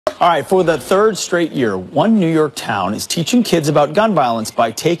All right, for the third straight year, one New York town is teaching kids about gun violence by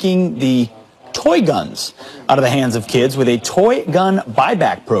taking the toy guns out of the hands of kids with a toy gun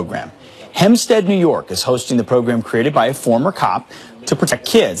buyback program. Hempstead, New York is hosting the program created by a former cop to protect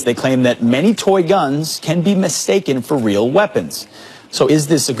kids. They claim that many toy guns can be mistaken for real weapons. So is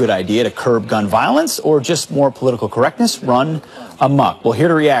this a good idea to curb gun violence or just more political correctness run amok? Well, here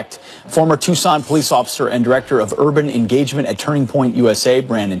to react, former Tucson police officer and director of urban engagement at Turning Point USA,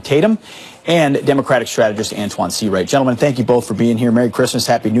 Brandon Tatum, and Democratic strategist Antoine Seawright. Gentlemen, thank you both for being here. Merry Christmas,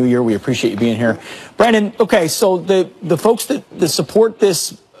 Happy New Year. We appreciate you being here. Brandon, okay, so the folks that support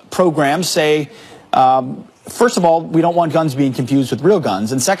this program say, first of all, we don't want guns being confused with real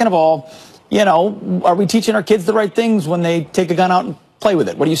guns. And second of all, you know, are we teaching our kids the right things when they take a gun out and play with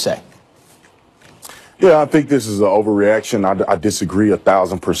it? What do you say? Yeah, I think this is an overreaction. I disagree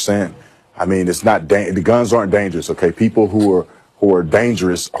 1,000%. I mean, it's not the guns aren't dangerous. Okay, people who are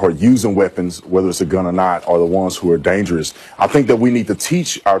dangerous are using weapons, whether it's a gun or not, are the ones who are dangerous. I think that we need to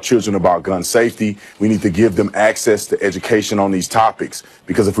teach our children about gun safety. We need to give them access to education on these topics,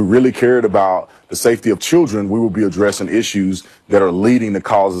 because if we really cared about the safety of children, we would be addressing issues that are leading to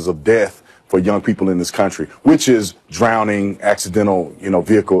causes of death for young people in this country, which is drowning, accidental,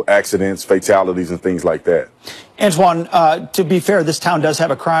 vehicle accidents, fatalities, and things like that. Antoine, to be fair, this town does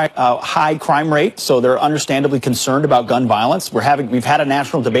have a high crime rate, so they're understandably concerned about gun violence. We've had a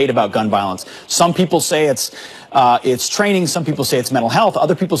national debate about gun violence. Some people say it's training. Some people say it's mental health.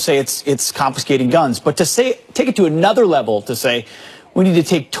 Other people say it's confiscating guns. But to take it to another level, to say we need to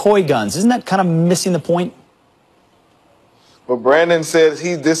take toy guns, isn't that kind of missing the point? Well, Brandon says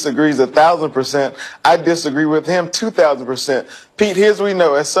he disagrees 1,000%. I disagree with him 2,000%. Pete, here's what we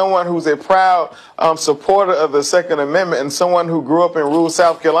know. As someone who's a proud supporter of the Second Amendment and someone who grew up in rural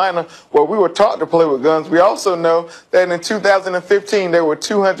South Carolina where we were taught to play with guns, we also know that in 2015 there were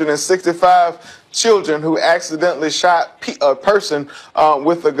 265 children who accidentally shot a person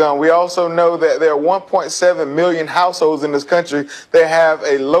with a gun. We also know that there are 1.7 million households in this country that have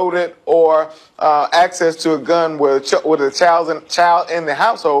a loaded or access to a gun with a child in the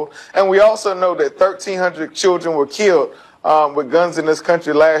household. And we also know that 1,300 children were killed with guns in this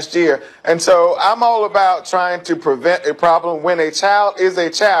country last year. And so I'm all about trying to prevent a problem. When a child is a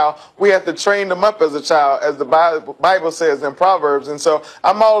child, we have to train them up as a child, as the Bible says in Proverbs. And so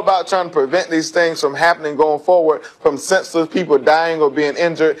I'm all about trying to prevent these things from happening going forward, from senseless people dying or being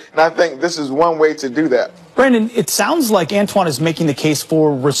injured. And I think this is one way to do that. Brandon, it sounds like Antoine is making the case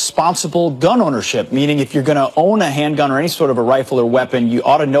for responsible gun ownership, meaning if you're going to own a handgun or any sort of a rifle or weapon, you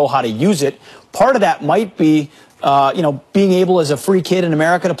ought to know how to use it. Part of that might be being able as a free kid in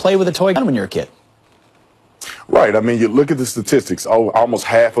America to play with a toy gun when you're a kid. Right. I mean, you look at the statistics. Almost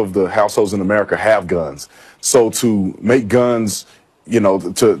half of the households in America have guns. So to make guns,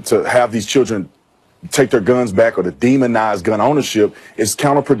 to have these children take their guns back or to demonize gun ownership is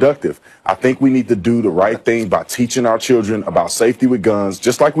counterproductive. I think we need to do the right thing by teaching our children about safety with guns,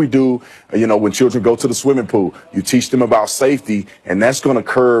 just like we do, when children go to the swimming pool. You teach them about safety, and that's going to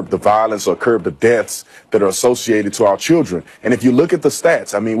curb the violence or curb the deaths that are associated to our children. And if you look at the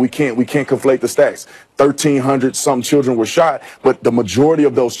stats, I mean, we can't conflate the stats. 1,300 some children were shot, but the majority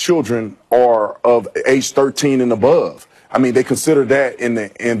of those children are of age 13 and above. I mean, they consider that in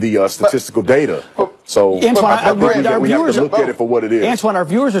the statistical data. So Antoine, we have to look at it for what it is. Antoine, our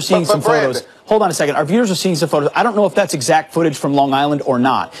viewers are seeing some photos. Hold on a second. Our viewers are seeing some photos. I don't know if that's exact footage from Long Island or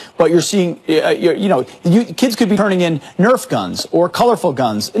not, but you're seeing, kids could be turning in Nerf guns or colorful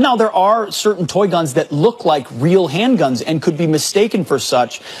guns. Now, there are certain toy guns that look like real handguns and could be mistaken for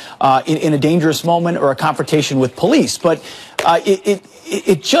such in a dangerous moment or a confrontation with police. But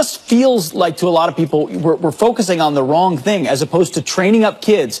it just feels like to a lot of people we're focusing on the wrong thing, as opposed to training up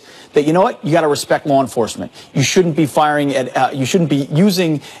kids that, you know what, you got to respect law enforcement. You shouldn't be firing at, you shouldn't be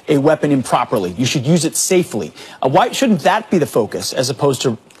using a weapon improperly. You should use it safely. Why shouldn't that be the focus, as opposed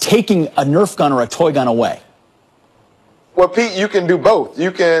to taking a Nerf gun or a toy gun away? Well, Pete, you can do both.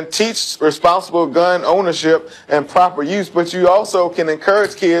 You can teach responsible gun ownership and proper use, but you also can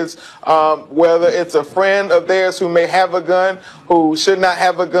encourage kids, whether it's a friend of theirs who may have a gun, who should not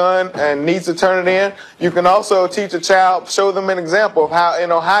have a gun and needs to turn it in. You can also teach a child, show them an example of how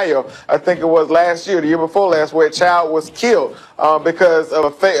in Ohio, I think it was last year, the year before last, where a child was killed because of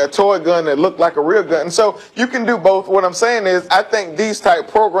a toy gun that looked like a real gun. And so you can do both. What I'm saying is, I think these type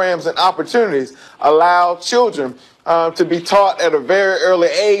programs and opportunities allow children to be taught at a very early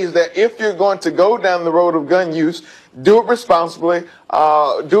age that if you're going to go down the road of gun use, do it responsibly,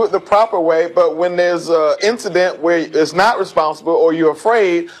 do it the proper way. But when there's an incident where it's not responsible, or you're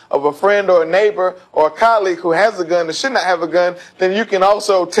afraid of a friend or a neighbor or a colleague who has a gun that should not have a gun, then you can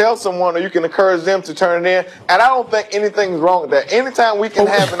also tell someone, or you can encourage them to turn it in. And I don't think anything's wrong with that. Anytime we can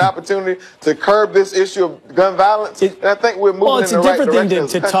have an opportunity to curb this issue of gun violence, and I think we're moving in the right direction. Well, it's a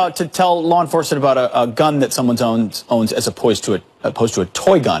different thing to tell law enforcement about a gun that someone owns as opposed to a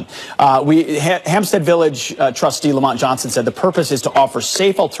toy gun. Hampstead Village trustee Lamont Johnson said the purpose is to offer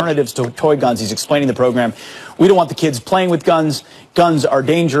safe alternatives to toy guns. He's explaining the program. We don't want the kids playing with guns. Guns are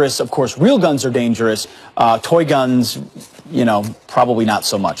dangerous. Of course, real guns are dangerous. Toy guns, you know, probably not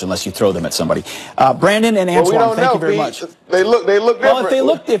so much unless you throw them at somebody. Brandon and Antoine, thank you very much. They look different.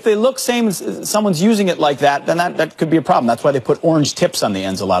 Well, if they look same as someone's using it like that, then that could be a problem. That's why they put orange tips on the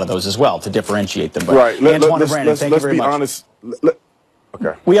ends, a lot of those as well, to differentiate them. But right. Antoine and Brandon, thank you very much. Let's be honest.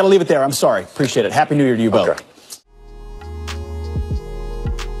 Okay. We got to leave it there. I'm sorry. Appreciate it. Happy New Year to you both. Okay.